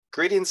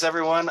Greetings,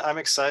 everyone. I'm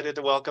excited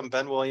to welcome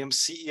Ben Williams,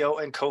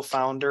 CEO and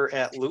co-founder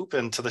at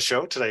Lupin, to the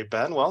show today.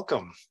 Ben,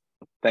 welcome.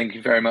 Thank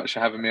you very much for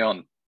having me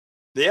on.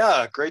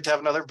 Yeah, great to have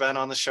another Ben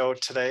on the show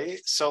today.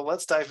 So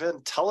let's dive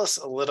in. Tell us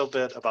a little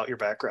bit about your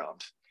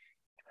background.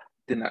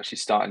 Didn't actually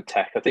start in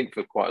tech. I think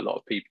for quite a lot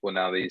of people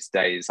now these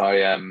days,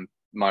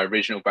 my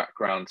original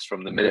background's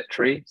from the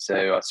military.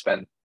 So I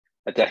spent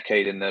a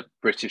decade in the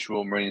British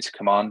Royal Marines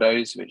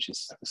Commandos, which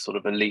is the sort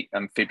of elite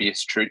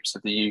amphibious troops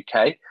of the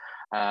UK.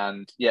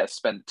 And yeah,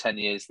 spent 10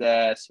 years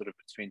there, sort of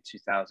between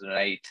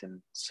 2008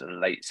 and sort of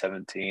late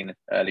 17,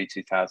 early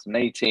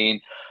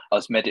 2018. I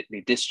was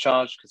medically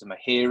discharged because of my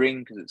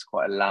hearing, because it's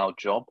quite a loud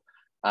job.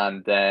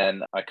 And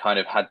then I kind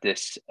of had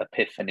this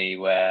epiphany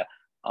where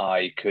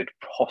I could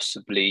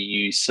possibly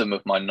use some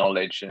of my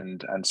knowledge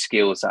and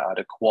skills that I'd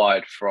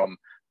acquired from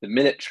the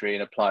military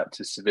and apply it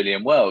to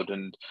civilian world.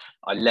 And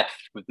I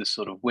left with the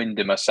sort of wind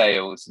in my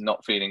sails,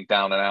 not feeling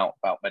down and out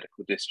about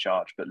medical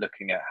discharge, but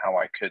looking at how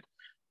I could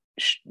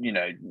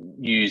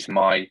use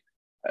my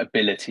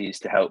abilities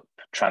to help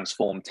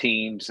transform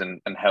teams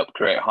and help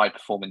create high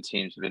performing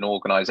teams within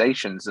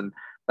organizations. And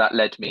that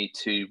led me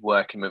to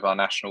working with our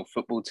national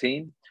football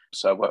team.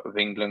 So I worked with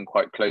England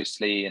quite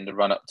closely in the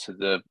run up to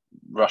the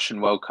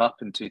Russian World Cup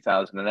in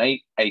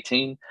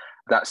 2018.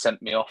 That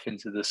sent me off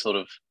into the sort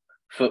of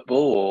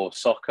football or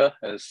soccer,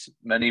 as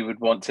many would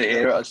want to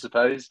hear it, I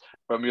suppose,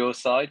 from your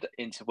side,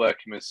 into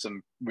working with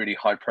some really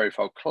high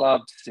profile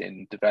clubs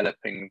in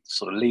developing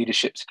sort of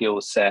leadership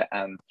skill set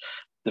and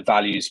the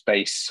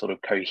values-based sort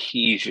of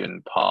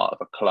cohesion part of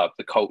a club,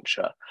 the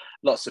culture.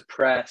 Lots of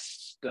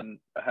press, and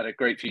I had a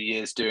great few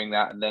years doing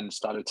that, and then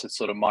started to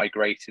sort of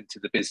migrate into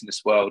the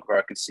business world where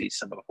I could see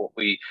some of what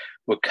we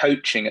were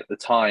coaching at the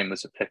time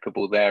was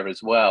applicable there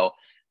as well.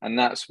 And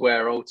that's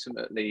where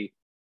ultimately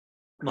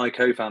my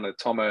co-founder,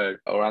 Tomo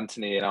or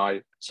Anthony, and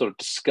I sort of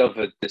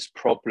discovered this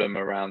problem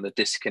around the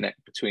disconnect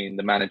between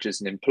the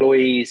managers and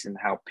employees and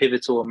how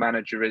pivotal a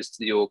manager is to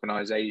the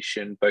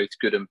organization, both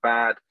good and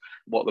bad,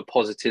 what the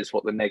positives,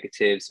 what the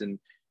negatives. And,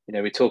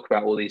 we talk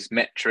about all these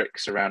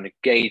metrics around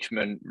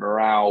engagement,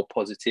 morale,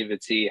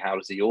 positivity. How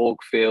does the org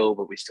feel?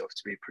 But we still have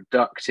to be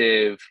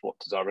productive. What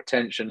does our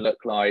retention look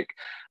like?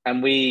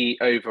 And we,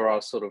 over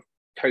our sort of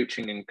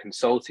coaching and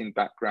consulting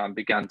background,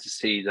 began to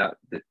see that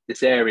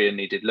this area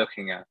needed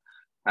looking at.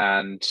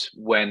 And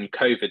when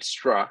COVID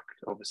struck,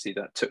 obviously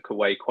that took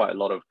away quite a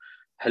lot of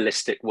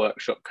holistic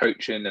workshop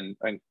coaching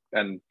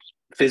and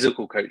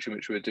physical coaching,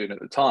 which we were doing at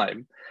the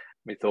time.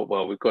 We thought,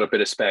 well, we've got a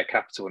bit of spare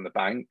capital in the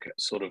bank.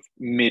 Sort of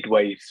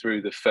midway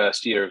through the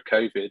first year of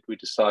COVID, we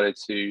decided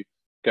to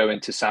go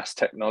into SaaS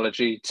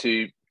technology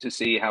to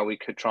see how we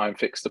could try and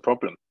fix the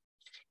problem.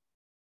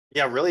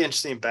 Yeah, really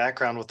interesting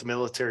background with the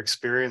military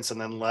experience and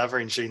then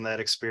leveraging that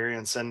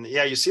experience. And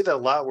yeah, you see that a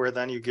lot where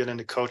then you get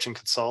into coaching,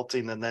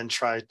 consulting, and then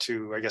try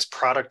to, I guess,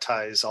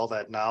 productize all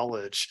that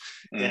knowledge.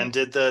 And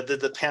did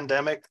the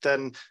pandemic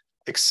then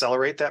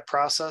accelerate that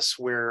process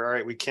where, all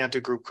right, we can't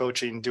do group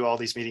coaching, do all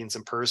these meetings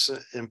in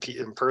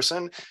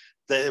person?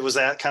 Was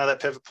that kind of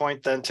that pivot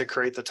point then to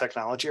create the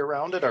technology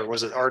around it, or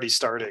was it already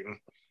starting?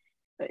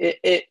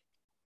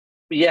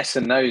 Yes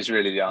and no is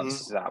really the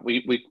answer to that.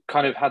 We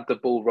kind of had the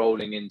ball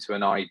rolling into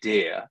an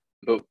idea,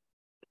 but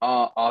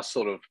our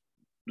sort of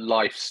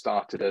life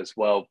started as,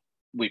 well,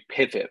 we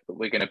pivot, but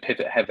we're going to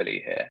pivot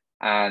heavily here.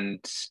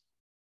 And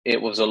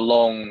it was a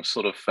long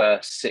sort of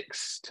first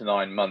 6 to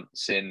 9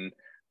 months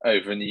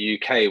over in the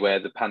UK,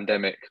 where the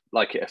pandemic,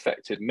 like it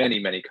affected many,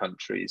 many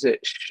countries, it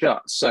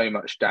shut so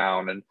much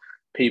down, and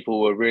people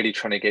were really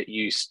trying to get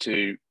used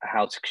to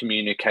how to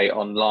communicate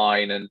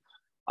online. And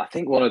I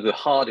think one of the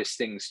hardest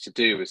things to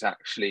do was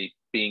actually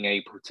being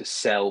able to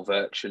sell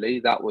virtually.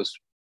 That was,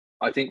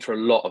 I think for a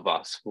lot of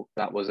us,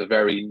 that was a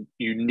very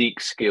unique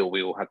skill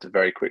we all had to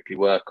very quickly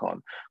work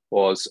on.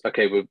 Was,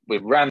 okay,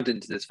 we're rammed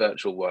into this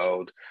virtual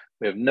world.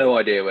 We have no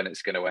idea when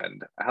it's going to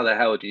end. How the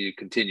hell do you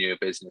continue a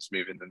business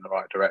moving in the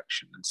right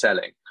direction and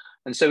selling?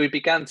 And so we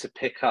began to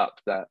pick up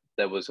that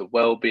there was a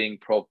well-being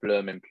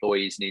problem.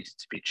 Employees needed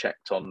to be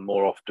checked on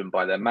more often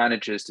by their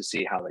managers to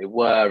see how they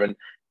were.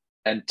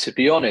 And to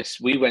be honest,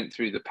 we went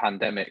through the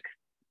pandemic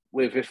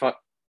with, if I'm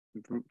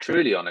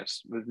truly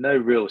honest, with no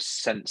real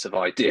sense of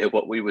idea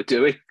what we were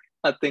doing.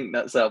 I think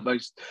that's how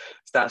most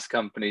SaaS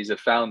companies are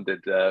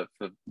founded,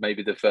 for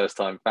maybe the first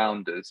time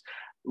founders.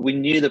 We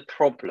knew the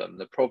problem.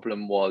 The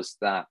problem was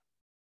that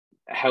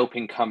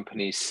helping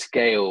companies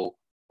scale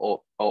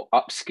or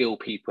upskill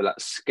people at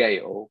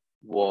scale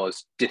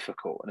was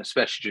difficult, and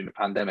especially during the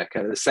pandemic.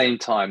 And at the same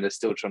time, they're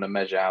still trying to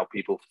measure how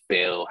people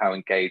feel, how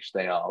engaged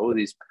they are, all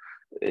these.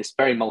 It's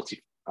very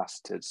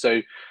multifaceted.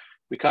 So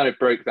we kind of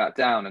broke that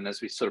down. And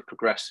as we sort of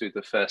progressed through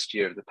the first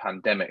year of the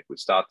pandemic, we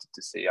started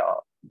to see our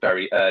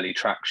very early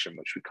traction,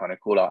 which we kind of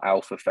call our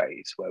alpha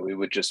phase, where we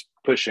were just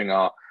pushing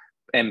our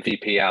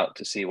MVP out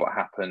to see what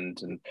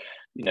happened. And,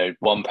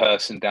 one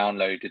person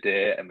downloaded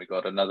it and we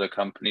got another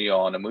company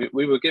on, and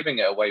we were giving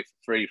it away for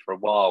free for a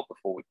while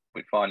before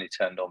we finally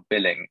turned on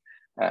billing,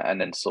 and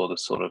then saw the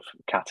sort of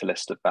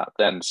catalyst of that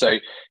then. So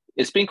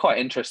it's been quite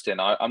interesting.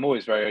 I'm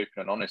always very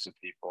open and honest with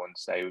people and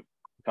say,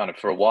 kind of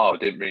for a while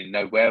didn't really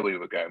know where we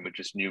were going. We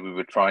just knew we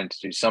were trying to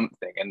do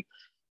something. And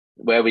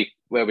where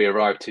we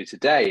arrived to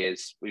today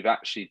is we've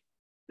actually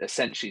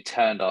essentially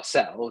turned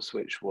ourselves,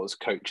 which was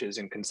coaches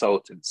and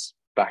consultants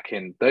back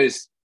in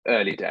those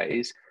early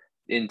days,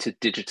 into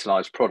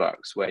digitalized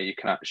products where you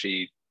can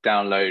actually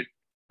download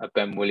a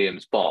Ben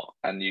Williams bot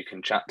and you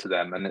can chat to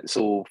them, and it's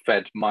all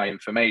fed my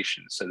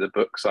information. So the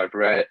books I've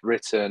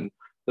written,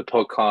 the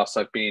podcasts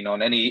I've been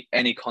on,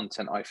 any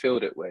content I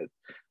filled it with,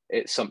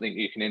 it's something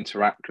you can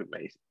interact with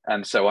me.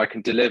 And so I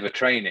can deliver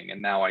training,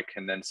 and now I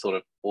can then sort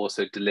of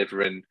also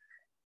deliver in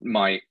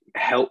my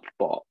help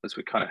bot, as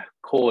we kind of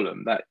call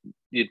them, that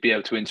you'd be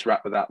able to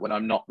interact with that when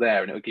I'm not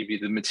there, and it'll give you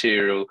the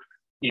material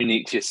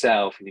unique to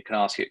yourself, and you can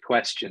ask it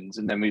questions.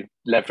 And then we've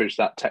leveraged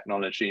that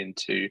technology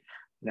into, you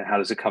know, how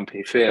does a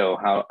company feel?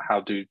 How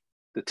are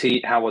the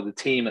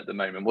team at the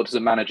moment? What does a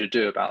manager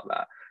do about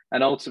that?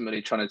 And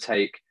ultimately trying to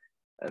take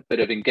a bit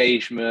of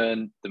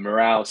engagement, the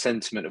morale,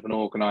 sentiment of an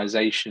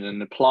organization,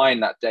 and applying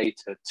that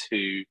data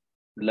to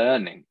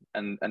learning,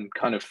 and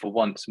kind of for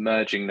once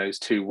merging those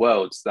two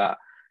worlds that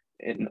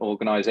in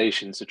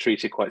organizations are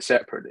treated quite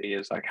separately,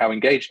 is like, how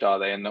engaged are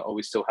they, and oh,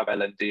 we still have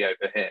L&D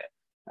over here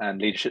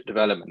and leadership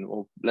development.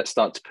 Well, let's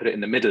start to put it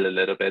in the middle a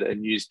little bit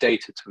and use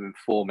data to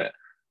inform it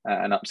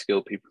and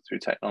upskill people through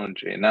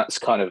technology. And that's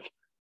kind of,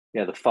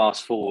 yeah, the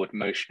fast forward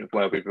motion of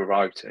where we've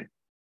arrived to.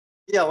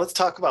 Yeah, let's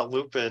talk about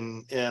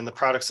Lupin and the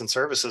products and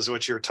services,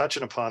 which you're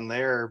touching upon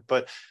there.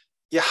 But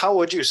yeah, how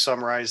would you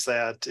summarize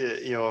that?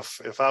 You know,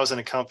 if I was in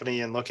a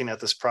company and looking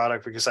at this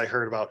product, because I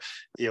heard about,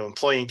 you know,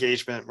 employee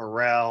engagement,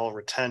 morale,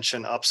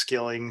 retention,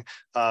 upskilling.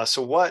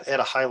 So what,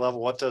 at a high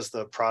level, what does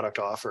the product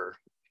offer?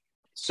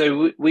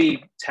 So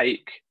we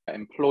take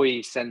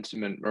employee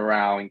sentiment,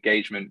 morale,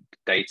 engagement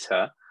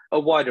data, a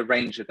wider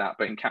range of that,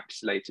 but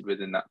encapsulated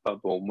within that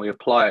bubble, and we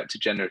apply it to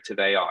generative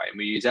AI, and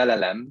we use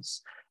LLMs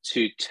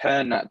to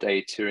turn that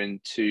data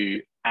into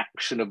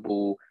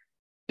actionable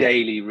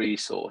daily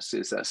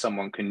resources that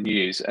someone can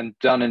use, and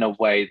done in a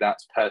way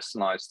that's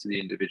personalized to the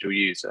individual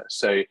user.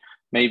 So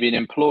maybe an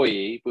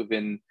employee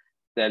within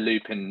their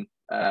Lupin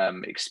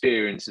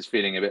experience is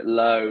feeling a bit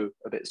low,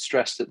 a bit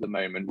stressed at the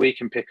moment. We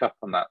can pick up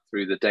on that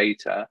through the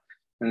data,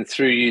 and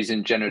through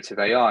using generative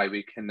AI,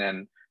 we can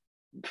then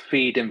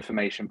feed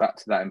information back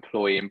to that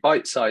employee in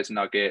bite-sized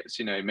nuggets,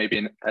 you know,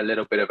 maybe a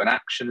little bit of an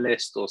action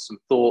list or some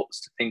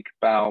thoughts to think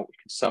about. We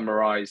can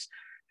summarize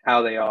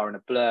how they are in a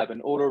blurb,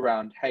 and all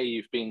around, hey,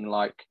 you've been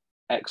like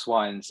X,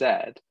 Y, and Z.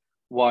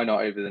 Why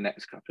not over the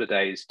next couple of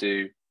days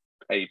do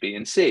A, B,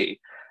 and C?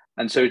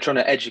 And so trying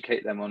to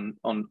educate them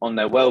on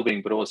their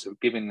well-being, but also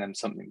giving them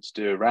something to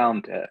do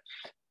around it.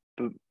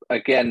 But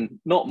again,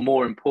 not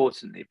more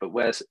importantly, but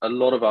where a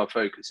lot of our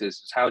focus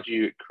is how do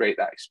you create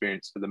that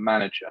experience for the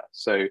manager?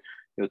 So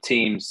your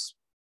team's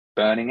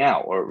burning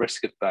out or at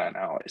risk of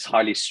burnout. It's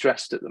highly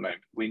stressed at the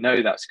moment. We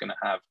know that's going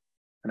to have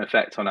an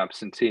effect on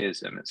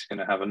absenteeism. It's going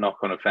to have a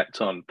knock-on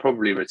effect on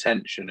probably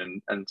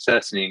retention and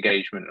certainly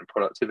engagement and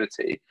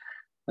productivity.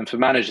 And for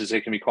managers,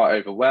 they can be quite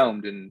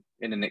overwhelmed in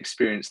an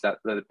experience that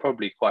they're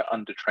probably quite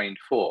undertrained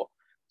for.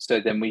 So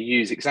then we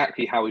use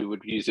exactly how we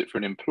would use it for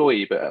an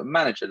employee, but at a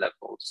manager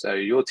level. So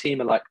your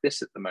team are like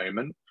this at the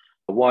moment.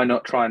 Why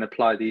not try and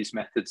apply these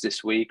methods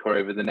this week or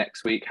over the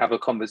next week? Have a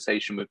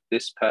conversation with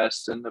this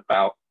person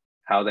about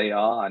how they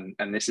are,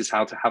 and this is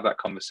how to have that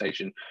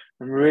conversation,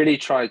 and really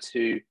try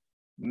to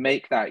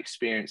make that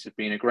experience of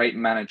being a great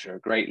manager, a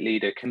great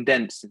leader,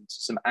 condensed into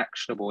some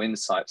actionable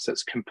insights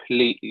that's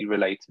completely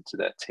related to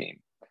their team.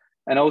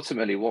 And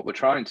ultimately, what we're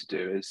trying to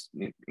do is,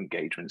 you know,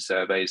 engagement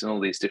surveys and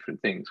all these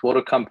different things. What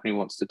a company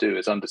wants to do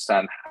is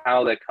understand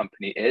how their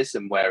company is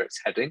and where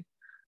it's heading.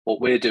 What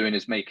we're doing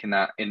is making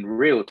that in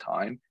real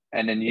time,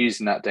 and then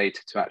using that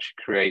data to actually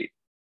create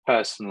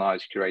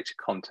personalized, curated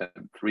content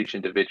for each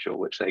individual,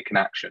 which they can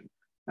action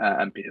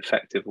and be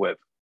effective with.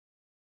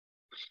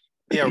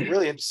 Yeah,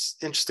 really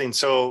interesting.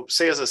 So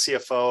say as a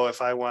CFO,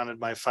 if I wanted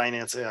my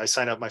finance, I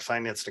signed up my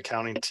finance and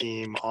accounting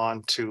team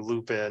onto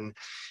Lupin,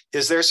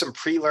 is there some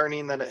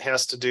pre-learning that it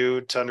has to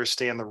do to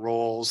understand the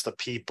roles, the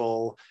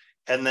people?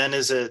 And then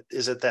is it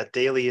that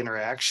daily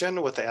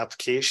interaction with the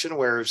application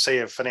where, say,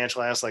 a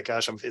financial analyst like,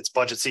 gosh, it's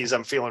budget season,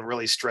 I'm feeling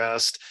really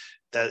stressed,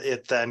 that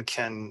it then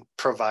can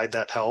provide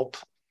that help?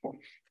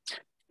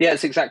 Yeah,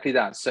 it's exactly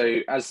that. So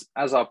as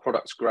our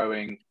product's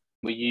growing,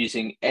 we're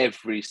using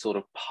every sort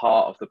of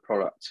part of the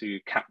product to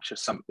capture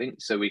something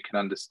so we can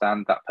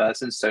understand that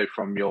person. So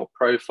from your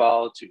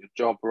profile to your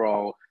job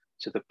role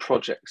to the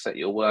projects that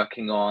you're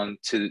working on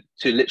to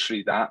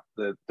literally that,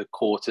 the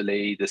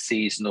quarterly, the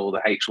seasonal,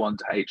 the H1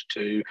 to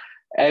H2,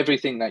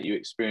 everything that you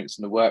experience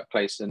in the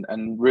workplace,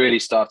 and really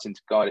starting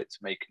to guide it to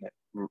making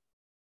it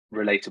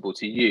relatable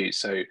to you.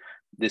 So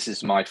this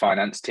is my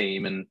finance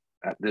team, and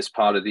at this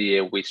part of the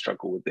year, we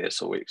struggle with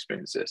this or we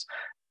experience this.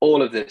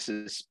 All of this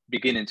is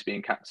beginning to be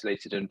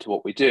encapsulated into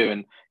what we do.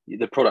 And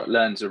the product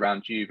learns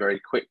around you very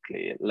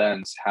quickly. It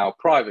learns how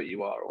private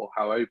you are or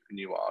how open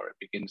you are. It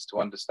begins to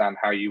understand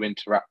how you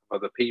interact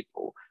with other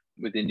people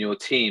within your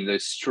team,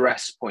 those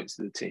stress points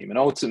of the team, and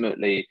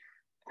ultimately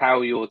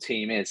how your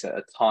team is at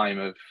a time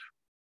of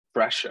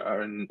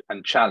pressure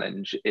and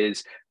challenge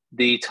is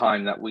the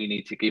time that we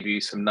need to give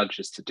you some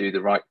nudges to do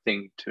the right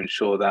thing to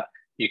ensure that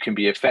you can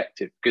be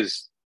effective.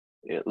 Because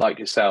like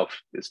yourself,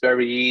 it's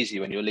very easy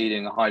when you're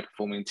leading a high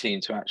performing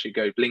team to actually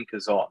go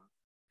blinkers on,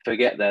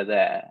 forget they're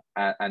there,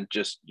 and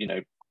just,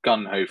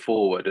 gun ho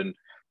forward. And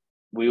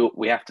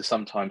we have to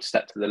sometimes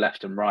step to the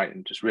left and right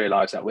and just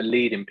realize that we're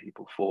leading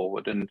people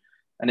forward, and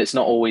it's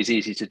not always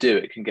easy to do.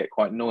 It can get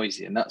quite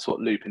noisy, and that's what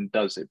looping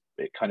does. It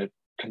kind of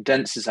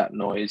condenses that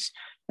noise,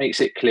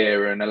 makes it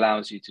clearer, and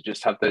allows you to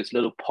just have those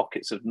little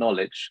pockets of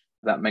knowledge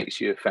that makes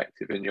you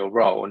effective in your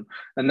role.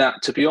 And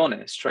that, to be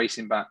honest,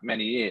 tracing back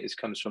many years,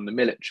 comes from the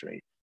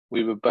military.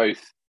 We were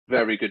both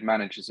very good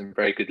managers and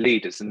very good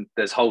leaders, and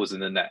there's holes in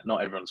the net.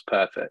 Not everyone's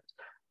perfect,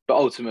 but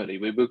ultimately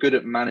we were good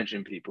at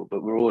managing people,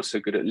 but we're also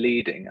good at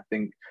leading. I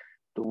think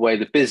the way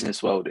the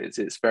business world is,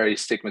 it's very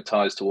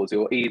stigmatized towards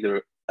you're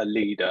either a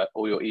leader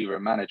or you're either a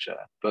manager,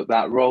 but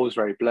that role is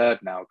very blurred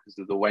now because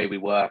of the way we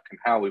work and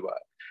how we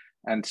work.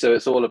 And so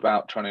it's all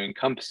about trying to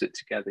encompass it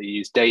together,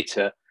 use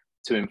data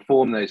to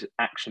inform those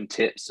action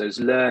tips, those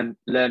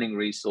learning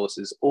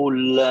resources, all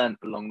learned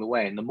along the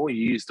way. And the more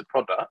you use the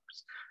product,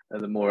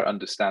 the more it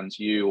understands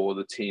you or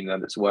the team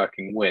that it's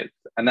working with.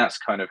 And that's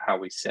kind of how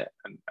we sit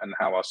and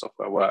how our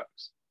software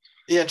works.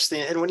 Yeah,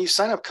 interesting. And when you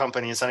sign up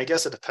companies, and I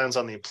guess it depends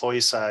on the employee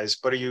size,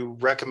 but are you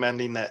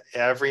recommending that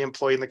every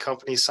employee in the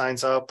company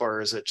signs up,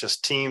 or is it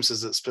just teams?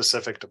 Is it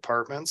specific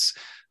departments?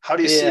 How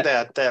do you see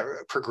Yeah,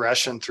 that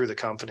progression through the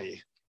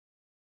company?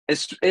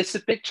 it's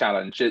a big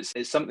challenge.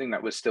 It's something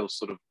that we're still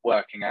sort of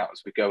working out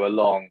as we go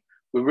along.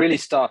 We're really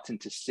starting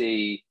to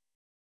see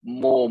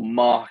more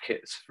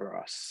markets for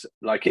us.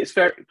 Like, it's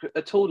very,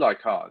 a tool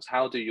like ours,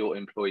 how do your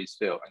employees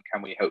feel, and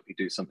can we help you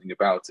do something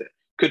about it?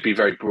 Could be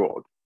very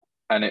broad,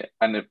 and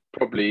it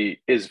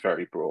probably is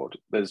very broad.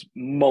 There's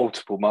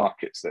multiple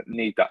markets that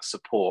need that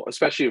support,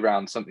 especially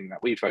around something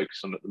that we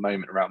focus on at the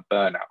moment around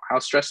burnout. How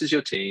stressed is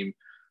your team?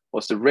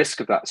 What's the risk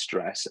of that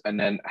stress? And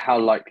then how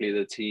likely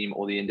the team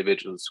or the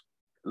individuals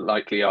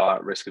likely are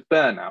at risk of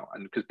burnout?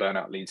 And because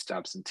burnout leads to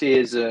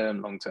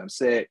absenteeism, long-term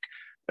sick,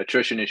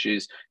 attrition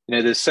issues,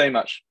 there's so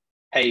much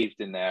paved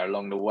in there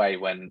along the way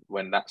when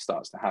that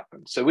starts to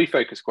happen. So we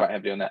focus quite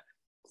heavily on that.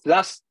 So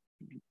that's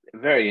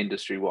very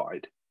industry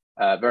wide,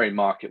 very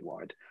market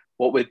wide.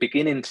 What we're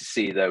beginning to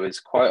see, though, is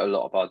quite a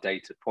lot of our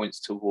data points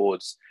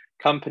towards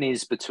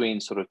companies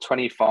between sort of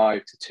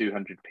 25 to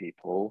 200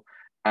 people.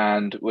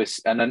 And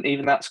then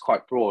even that's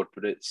quite broad,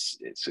 but it's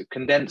a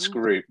condensed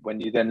group.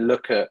 When you then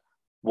look at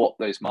what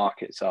those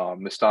markets are,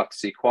 and we start to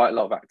see quite a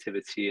lot of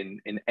activity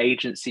in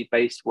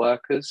agency-based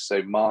workers,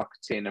 so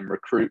marketing and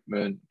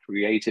recruitment,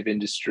 creative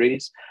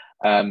industries.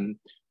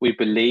 We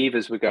believe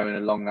as we're going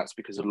along, that's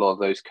because a lot of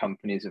those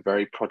companies are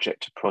very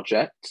project to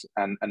project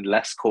and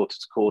less quarter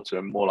to quarter,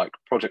 and more like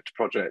project to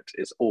project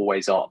is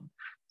always on.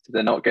 So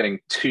they're not getting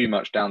too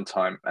much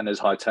downtime, and there's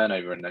high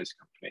turnover in those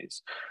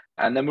companies.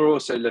 And then we're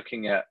also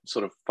looking at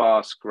sort of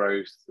fast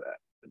growth,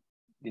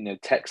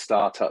 tech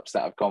startups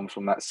that have gone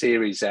from that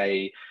Series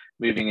A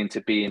moving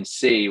into B and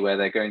C, where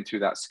they're going through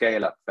that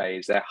scale up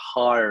phase. They're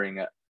hiring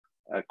at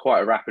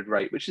quite a rapid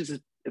rate, which is a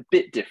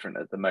bit different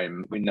at the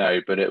moment, we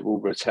know, but it will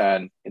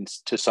return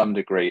to some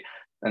degree.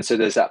 And so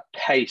there's that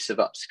pace of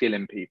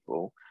upskilling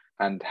people,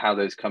 and how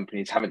those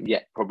companies haven't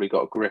yet probably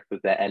got a grip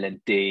of their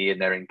L&D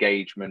and their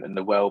engagement and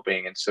the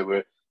well-being. And so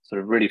we're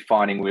sort of really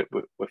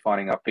we're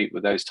finding our feet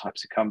with those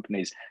types of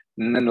companies.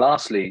 And then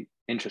lastly,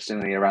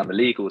 interestingly, around the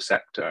legal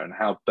sector and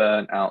how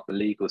burnt out the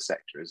legal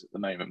sector is at the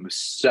moment with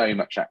so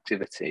much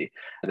activity.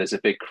 And there's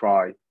a big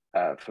cry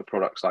for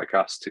products like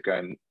us to go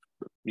and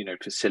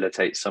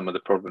facilitate some of the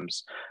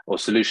problems, or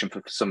solution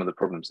for some of the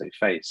problems they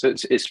face. So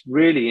it's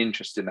really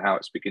interesting how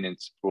it's beginning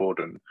to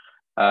broaden.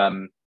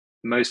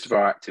 Most of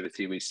our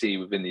activity we see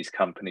within these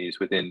companies,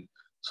 within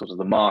sort of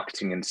the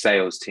marketing and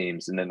sales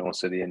teams, and then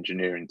also the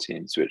engineering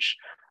teams, which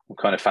I'm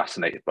kind of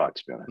fascinated by,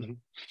 to be honest. Mm-hmm.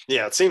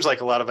 Yeah, it seems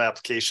like a lot of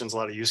applications, a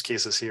lot of use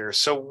cases here.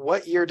 So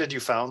what year did you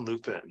found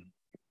Lupin?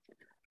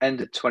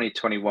 End of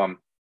 2021.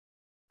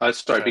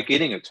 Okay.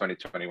 Beginning of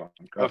 2021.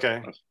 God,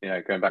 okay.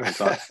 Going back in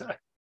time.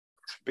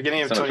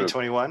 Beginning of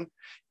 2021.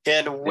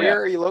 And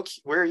where are you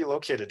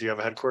located? Do you have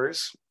a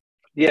headquarters?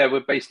 Yeah,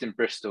 we're based in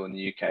Bristol in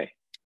the UK.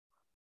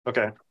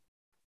 Okay.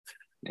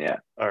 Yeah.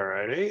 All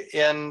righty.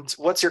 And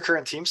what's your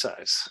current team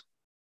size?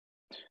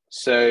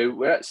 So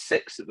we're at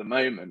 6 at the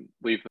moment.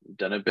 We've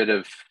done a bit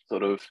of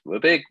sort of, we're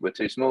big, we're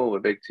too small, we're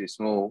big, too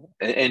small.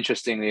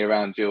 Interestingly,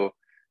 around your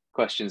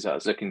questions that I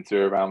was looking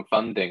through around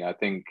funding, I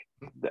think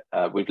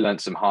we've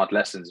learned some hard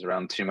lessons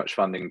around too much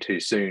funding too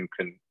soon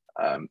can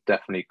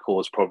definitely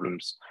cause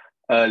problems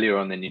earlier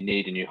on than you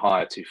need, and you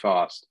hire too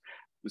fast.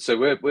 So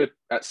we're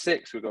at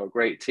 6. We've got a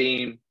great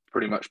team,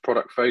 pretty much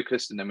product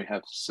focused, and then we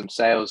have some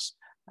sales.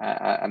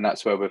 And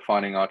that's where we're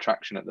finding our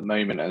traction at the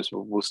moment, as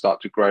we'll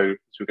start to grow as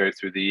we go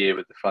through the year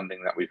with the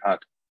funding that we've had.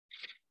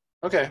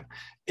 Okay.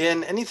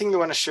 And anything you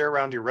want to share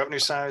around your revenue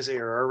size,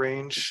 ARR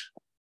range?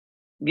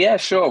 Yeah,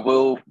 sure.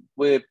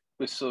 We're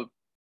sort of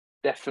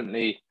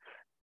definitely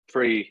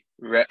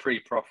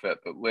pre-profit,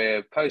 but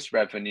we're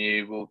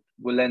post-revenue.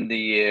 we'll end the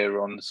year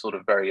on sort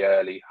of very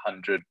early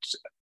hundreds,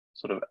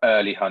 sort of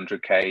early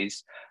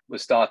 100Ks. We're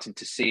starting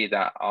to see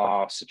that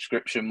our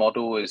subscription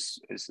model is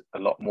a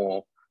lot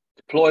more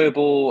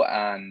deployable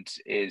and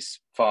is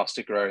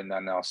faster growing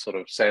than our sort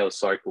of sales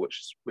cycle,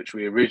 which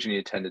we originally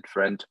intended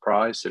for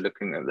enterprise. So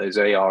looking at those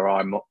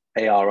ARR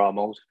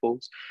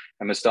multiples,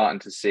 and we're starting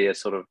to see a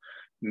sort of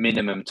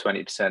minimum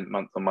 20%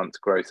 month-on-month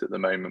growth at the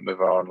moment with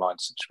our online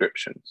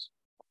subscriptions.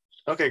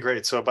 Okay,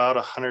 great. So about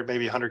 100,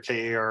 maybe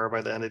 100K ARR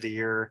by the end of the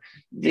year.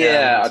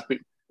 Yeah, I'd be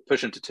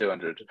pushing to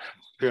 200.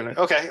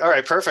 Okay. All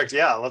right. Perfect.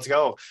 Yeah, let's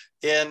go.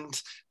 And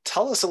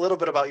tell us a little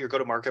bit about your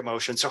go-to-market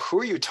motion. So who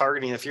are you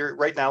targeting? If you're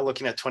right now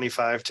looking at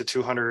 25 to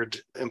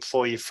 200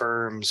 employee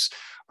firms,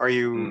 are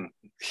you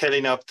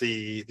hitting up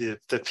the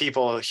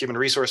people, human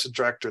resources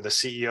director, the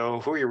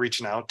CEO? Who are you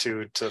reaching out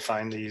to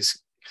find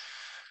these?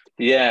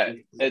 Yeah,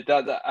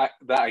 that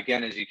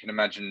again, as you can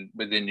imagine,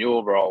 within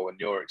your role and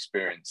your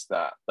experience,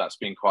 that's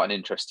been quite an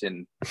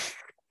interesting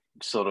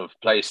sort of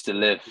place to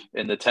live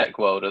in the tech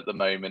world at the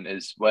moment.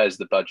 Is where's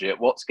the budget?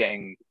 What's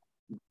getting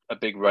a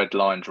big red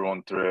line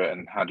drawn through it,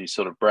 and how do you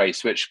sort of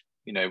brace? Which,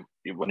 you know,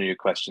 one of your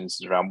questions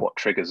is around what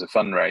triggers a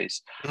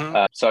fundraise.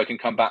 So I can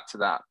come back to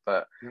that,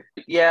 but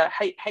yeah,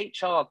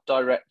 HR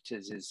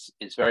directors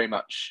is very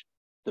much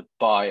the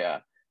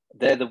buyer.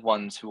 They're the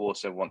ones who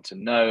also want to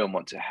know and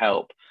want to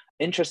help.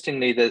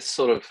 Interestingly, there's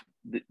sort of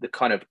the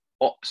kind of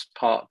ops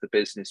part of the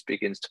business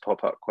begins to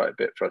pop up quite a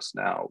bit for us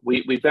now.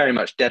 We very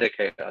much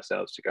dedicate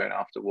ourselves to going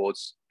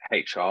afterwards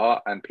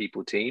HR and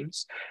people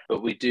teams,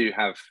 but we do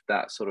have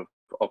that sort of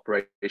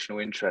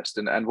operational interest.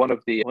 And one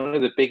of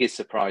the biggest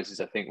surprises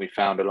I think we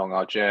found along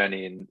our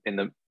journey in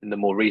the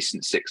more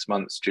recent 6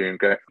 months during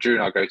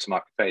our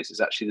go-to-market phase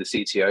is actually the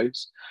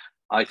CTOs.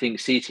 I think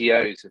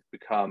CTOs have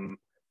become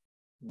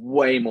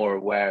way more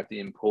aware of the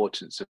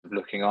importance of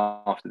looking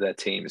after their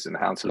teams and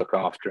how to look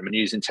after them and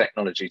using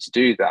technology to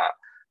do that.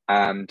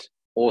 And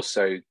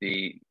also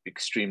the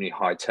extremely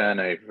high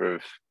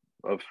turnover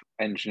of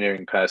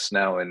engineering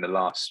personnel in the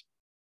last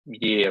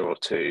year or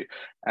two,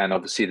 and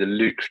obviously the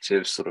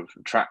lucrative sort of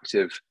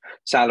attractive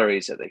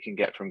salaries that they can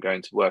get from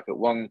going to work at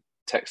one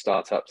tech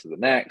startup to the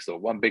next, or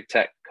one big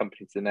tech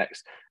company to the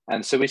next.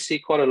 And so we see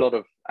quite a lot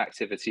of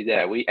activity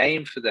there. We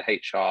aim for the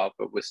HR,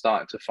 but we're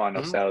starting to find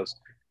ourselves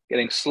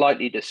getting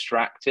slightly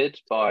distracted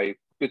by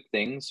good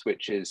things,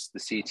 which is the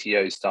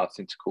CTO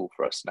starting to call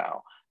for us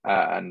now,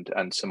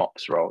 and some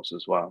ops roles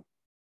as well.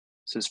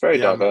 So it's very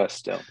diverse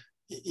still.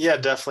 Yeah,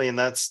 definitely. And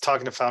that's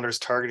talking to founders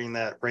targeting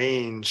that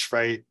range,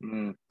 right?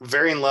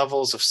 Varying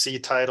levels of C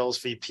titles,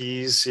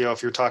 VPs, you know,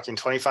 if you're talking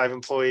 25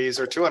 employees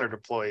or 200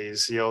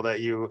 employees, you know, that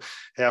you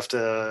have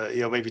to,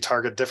 you know, maybe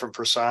target different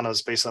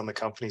personas based on the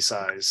company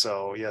size.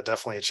 So yeah,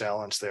 definitely a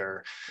challenge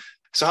there.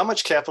 So how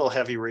much capital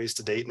have you raised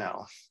to date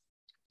now?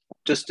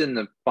 Just in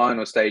the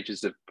final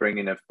stages of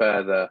bringing a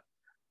further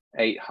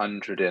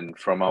 800 in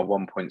from our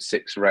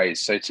 1.6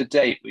 raise. So to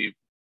date, we've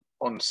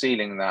on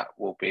ceiling that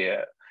will be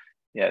at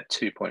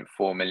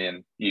 2.4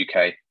 million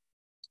UK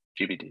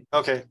GBP.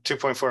 Okay,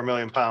 2.4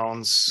 million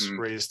pounds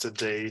raised to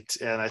date.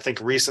 And I think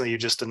recently you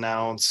just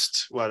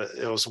announced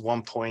it was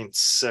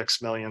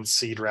 1.6 million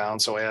seed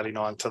round. So adding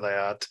on to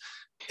that.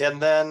 And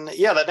then,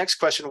 that next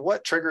question,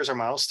 what triggers or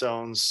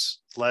milestones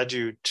led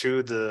you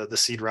to the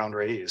seed round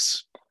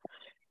raise?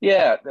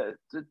 Yeah,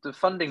 the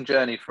funding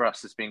journey for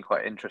us has been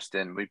quite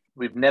interesting.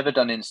 We've never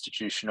done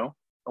institutional,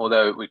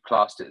 although we've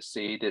classed it as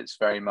seed. It's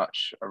very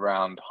much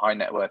around high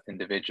net worth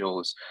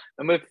individuals,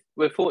 and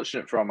we're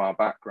fortunate from our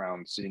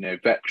backgrounds. You know,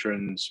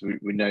 veterans.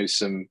 We know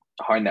some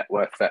high net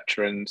worth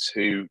veterans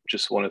who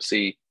just want to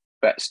see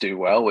vets do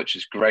well, which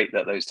is great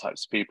that those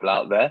types of people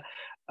out there.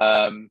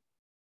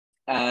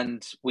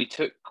 And we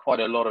took quite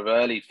a lot of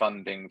early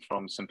funding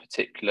from some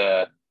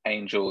particular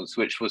angels,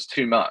 which was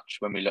too much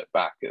when we look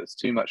back. It was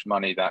too much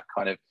money that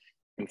kind of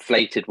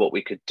inflated what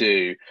we could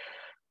do.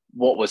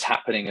 What was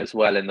happening as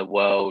well in the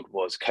world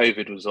was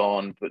COVID was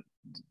on, but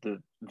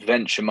the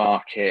venture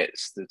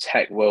markets, the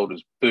tech world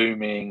was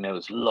booming. There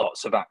was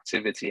lots of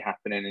activity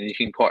happening, and you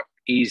can quite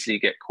easily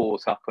get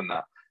caught up on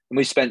that. And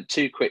we spent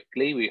too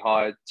quickly, we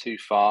hired too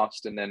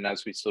fast. And then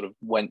as we sort of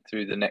went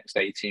through the next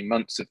 18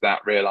 months of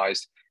that,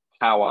 realized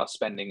how our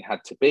spending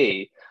had to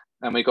be.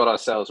 And we got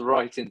ourselves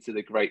right into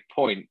the great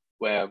point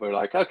where we're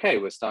like, okay,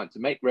 we're starting to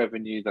make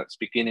revenue that's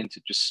beginning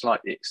to just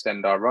slightly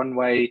extend our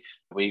runway.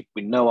 We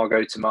know our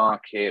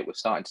go-to-market. We're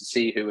starting to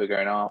see who we're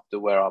going after,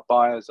 where our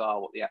buyers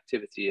are, what the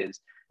activity is.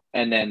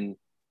 And then,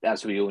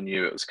 as we all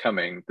knew it was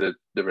coming, the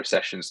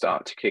recession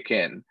started to kick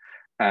in,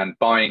 and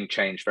buying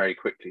changed very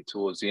quickly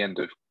towards the end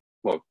of,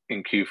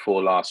 in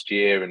Q4 last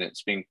year, and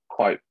it's been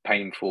quite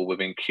painful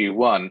within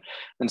Q1.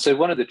 And so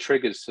one of the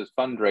triggers for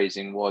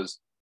fundraising was,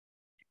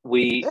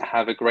 we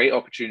have a great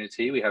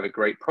opportunity, we have a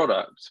great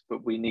product,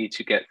 but we need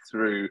to get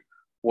through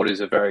what is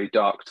a very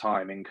dark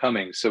time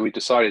incoming. So we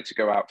decided to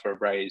go out for a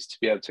raise to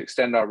be able to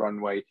extend our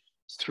runway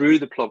through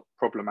the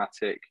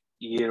problematic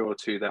year or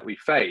two that we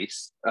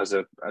face as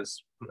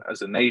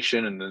a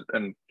nation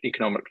and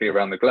economically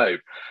around the globe,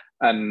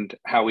 and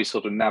how we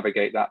sort of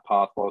navigate that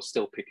path while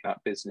still picking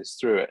up business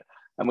through it.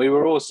 And we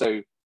were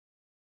also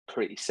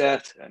pretty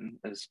certain,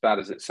 as bad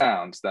as it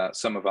sounds, that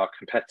some of our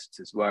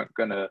competitors weren't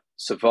going to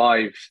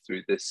survive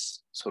through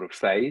this sort of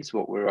phase,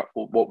 what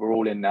we're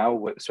all in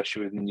now,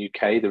 especially within the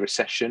UK, the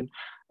recession.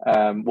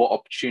 What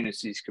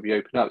opportunities could be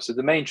opened up? So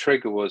the main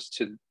trigger was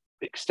to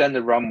extend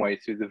the runway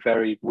through the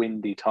very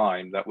windy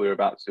time that we're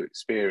about to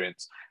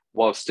experience,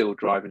 while still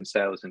driving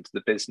sales into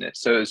the business.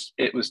 So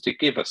it was to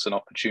give us an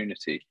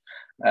opportunity.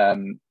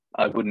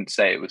 I wouldn't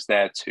say it was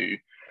there to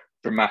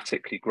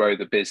dramatically grow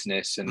the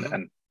business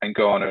and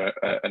go on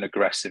an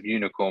aggressive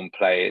unicorn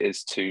play. It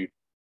is to,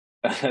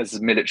 as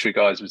the military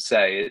guys would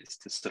say, it's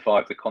to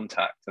survive the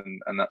contact,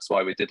 and that's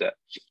why we did it.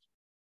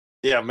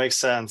 Yeah, it makes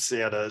sense.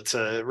 Yeah,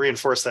 to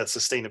reinforce that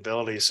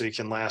sustainability so you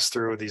can last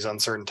through these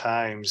uncertain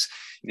times.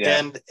 Yeah.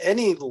 And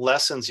any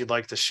lessons you'd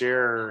like to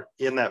share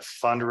in that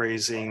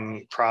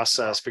fundraising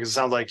process? Because it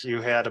sounds like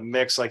you had a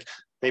mix, like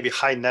maybe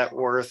high net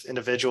worth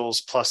individuals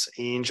plus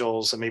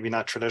angels and maybe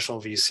not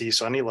traditional VC.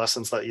 So any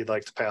lessons that you'd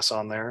like to pass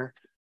on there?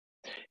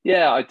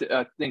 Yeah,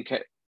 I think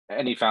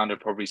any founder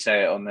probably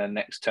say it on their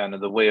next turn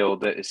of the wheel,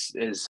 that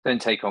is don't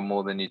take on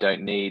more than you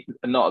don't need.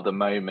 Not at the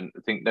moment.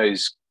 I think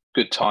those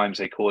good times,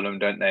 they call them,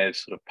 don't they, have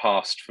sort of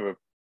passed for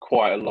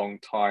quite a long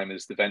time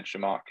as the venture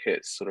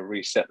markets sort of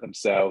reset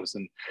themselves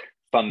and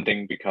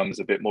funding becomes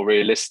a bit more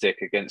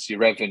realistic against your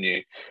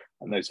revenue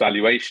and those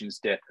valuations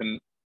dip. And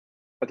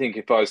I think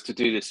if I was to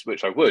do this,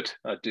 which I'd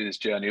do this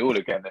journey all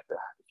again if I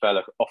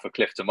fell off a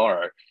cliff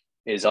tomorrow,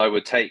 is I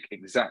would take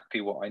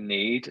exactly what I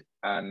need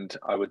and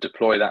I would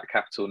deploy that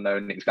capital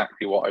knowing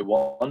exactly what I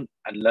want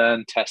and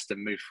learn, test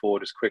and move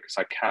forward as quick as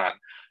I can.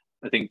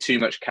 I think too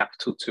much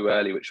capital too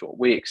early, which what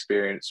we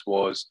experienced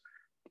was,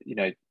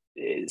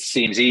 it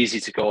seems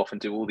easy to go off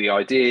and do all the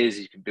ideas.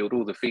 You can build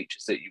all the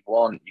features that you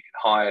want. You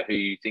can hire who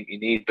you think you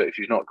need. But if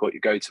you've not got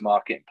your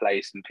go-to-market in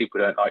place and people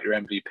don't like your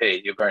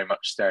MVP, you're very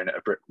much staring at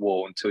a brick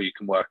wall until you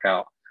can work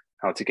out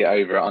how to get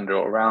over it, under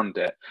or around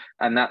it.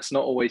 And that's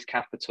not always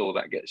capital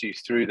that gets you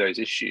through those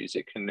issues.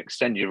 It can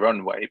extend your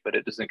runway, but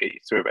it doesn't get you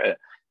through it.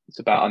 It's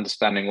about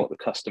understanding what the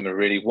customer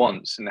really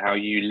wants and how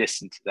you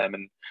listen to them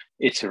and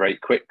iterate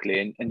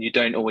quickly. And you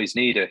don't always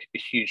need a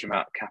huge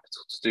amount of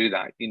capital to do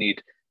that. You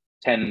need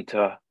 10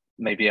 to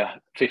maybe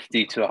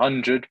 50 to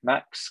 100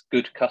 max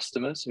good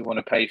customers who want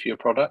to pay for your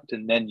product.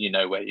 And then you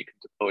know where you can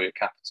deploy your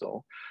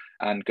capital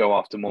and go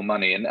after more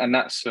money. And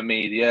that's, for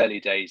me, the early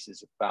days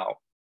is about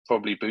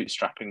probably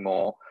bootstrapping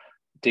more,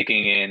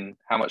 digging in,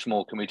 how much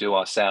more can we do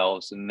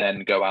ourselves, and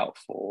then go out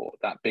for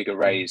that bigger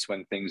raise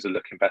when things are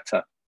looking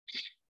better.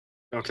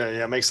 Okay,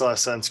 yeah, makes a lot of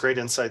sense. Great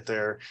insight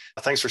there.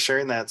 Thanks for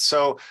sharing that.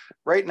 So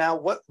right now,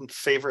 what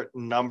favorite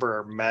number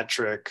or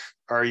metric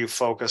are you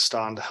focused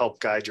on to help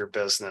guide your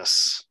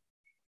business?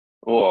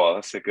 Oh,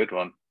 that's a good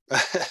one.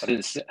 I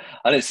didn't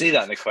see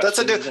that in the question. That's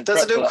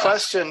a new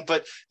question,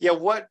 but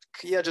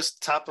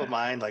just top of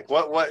mind, like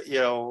what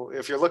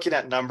if you're looking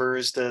at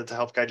numbers to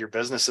help guide your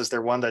business, is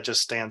there one that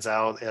just stands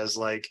out as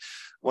like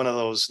one of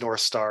those North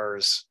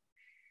Stars?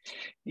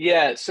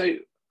 Yeah, so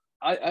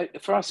I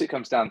for us, it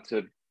comes down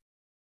to,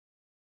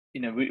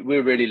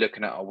 we're really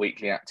looking at our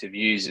weekly active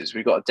users.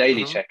 We've got a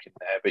daily check in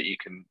there, but you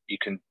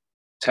can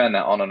turn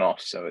that on and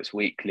off, so it's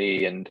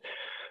weekly. And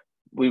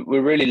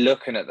we're really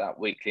looking at that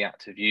weekly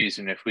active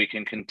user, and if we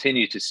can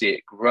continue to see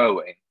it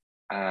growing,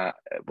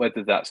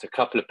 whether that's a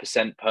couple of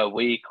percent per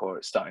week or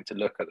it's starting to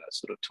look at that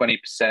sort of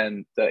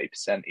 20%,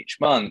 30% each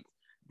month,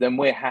 then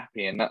we're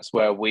happy. And that's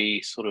where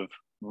we sort of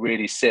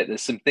really sit.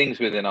 There's some things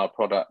within our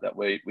product that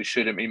we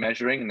shouldn't be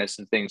measuring, and there's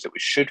some things that we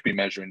should be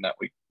measuring that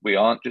we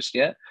aren't just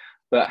yet.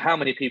 But how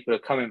many people are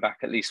coming back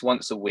at least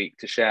once a week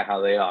to share how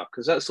they are?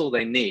 Because that's all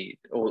they need,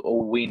 or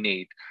all we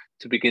need,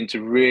 to begin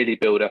to really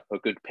build up a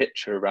good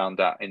picture around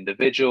that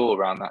individual,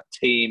 around that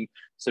team,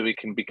 so we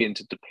can begin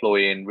to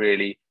deploy in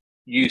really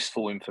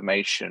useful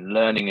information,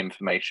 learning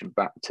information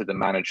back to the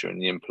manager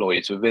and the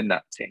employees within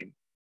that team.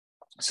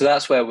 So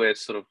that's where we're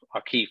sort of,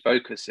 our key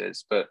focus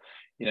is. But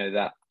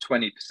that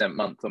 20%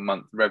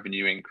 month-on-month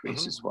revenue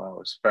increase as well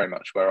is very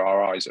much where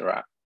our eyes are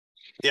at.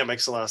 Yeah, it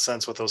makes a lot of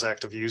sense with those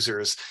active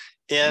users.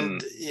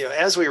 And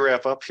as we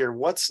wrap up here,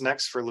 what's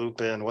next for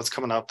Loopin? What's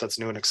coming up that's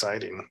new and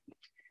exciting?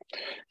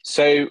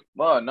 So,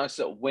 a nice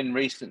little win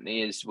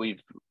recently is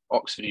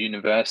Oxford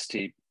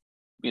University.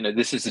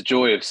 This is the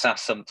joy of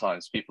SaaS.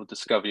 Sometimes people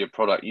discover your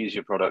product, use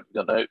your product,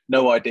 you got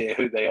no idea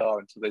who they are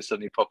until they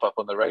suddenly pop up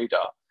on the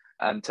radar.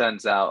 And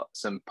turns out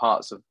some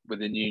parts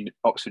within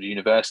Oxford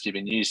University have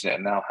been using it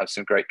and now have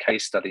some great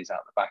case studies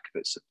out the back of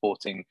it,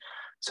 supporting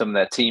some of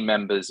their team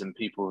members and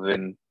people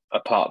within a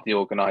part of the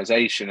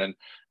organization.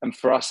 And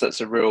for us,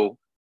 that's a real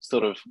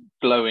sort of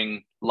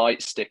glowing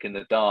light stick in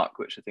the dark,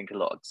 which I think a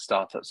lot of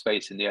startups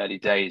face in the early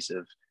days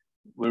of,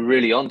 we're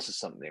really onto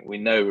something. We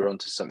know we're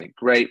onto something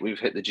great. We've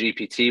hit the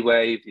GPT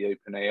wave, the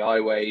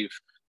OpenAI wave.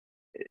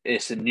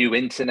 It's a new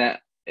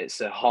internet.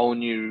 It's a whole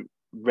new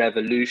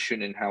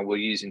revolution in how we're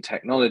using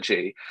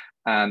technology.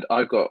 And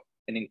I've got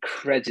an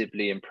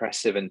incredibly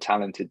impressive and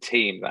talented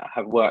team that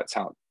have worked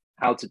out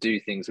how to do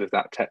things with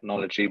that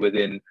technology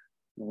within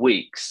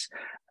weeks.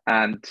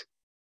 And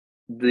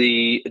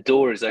the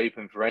door is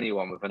open for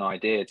anyone with an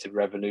idea to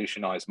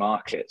revolutionize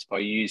markets by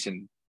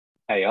using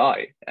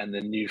AI and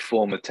the new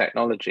form of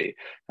technology.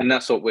 And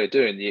that's what we're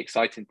doing. The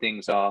exciting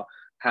things are,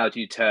 how do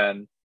you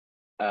turn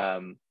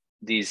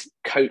these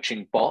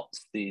coaching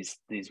bots, these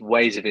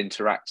ways of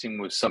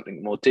interacting with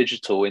something more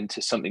digital,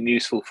 into something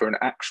useful for an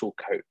actual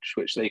coach,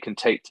 which they can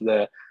take to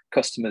their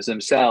customers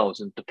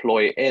themselves and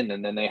deploy it in,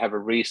 and then they have a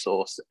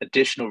resource,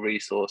 additional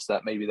resource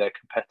that maybe their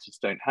competitors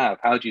don't have.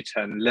 How do you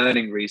turn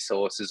learning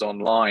resources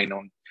online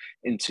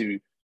into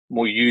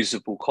more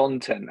usable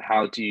content?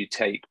 How do you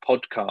take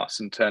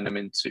podcasts and turn them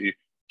into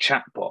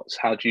chatbots?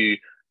 How do you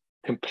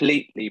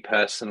completely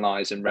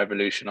personalize and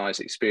revolutionize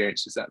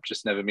experiences that have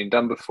just never been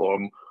done before?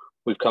 And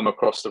we've come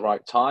across the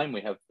right time.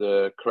 We have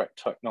the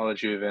correct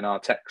technology within our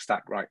tech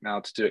stack right now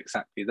to do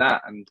exactly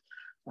that. And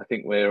I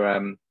think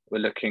we're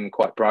looking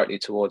quite brightly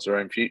towards our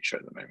own future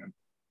at the moment.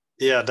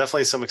 Yeah,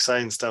 definitely some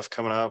exciting stuff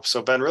coming up.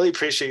 So Ben, really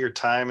appreciate your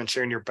time and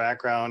sharing your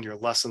background, your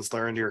lessons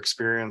learned, your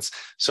experience.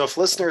 So if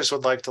listeners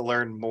would like to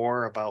learn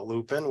more about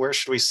Lupin, where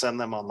should we send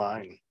them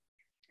online?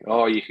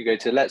 Oh, you could go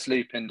to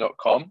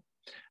letslupin.com,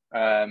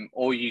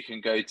 or you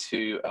can go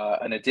to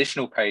an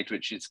additional page,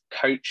 which is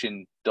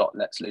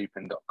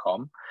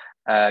coaching.letslupin.com.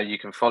 You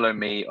can follow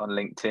me on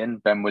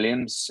LinkedIn, Ben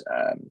Williams.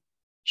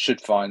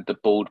 Should find the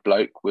bald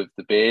bloke with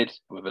the beard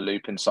with a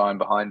Lupin sign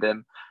behind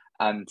him.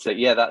 And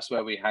yeah, that's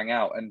where we hang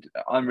out. And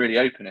I'm really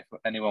open if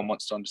anyone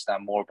wants to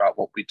understand more about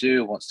what we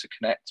do, wants to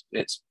connect.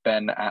 It's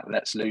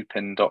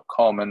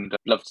ben@letslupin.com, and I'd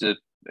love to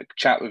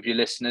chat with your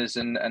listeners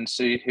and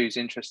see who's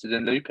interested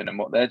in Lupin and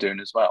what they're doing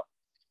as well.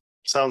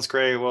 Sounds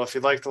great. Well, if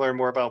you'd like to learn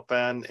more about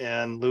Ben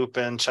and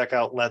Lupin, check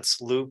out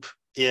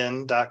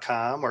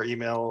letsloopin.com or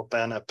email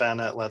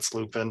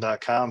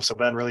ben@letslupin.com. So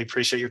Ben, really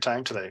appreciate your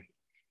time today.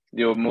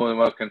 You're more than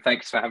welcome.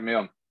 Thanks for having me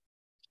on.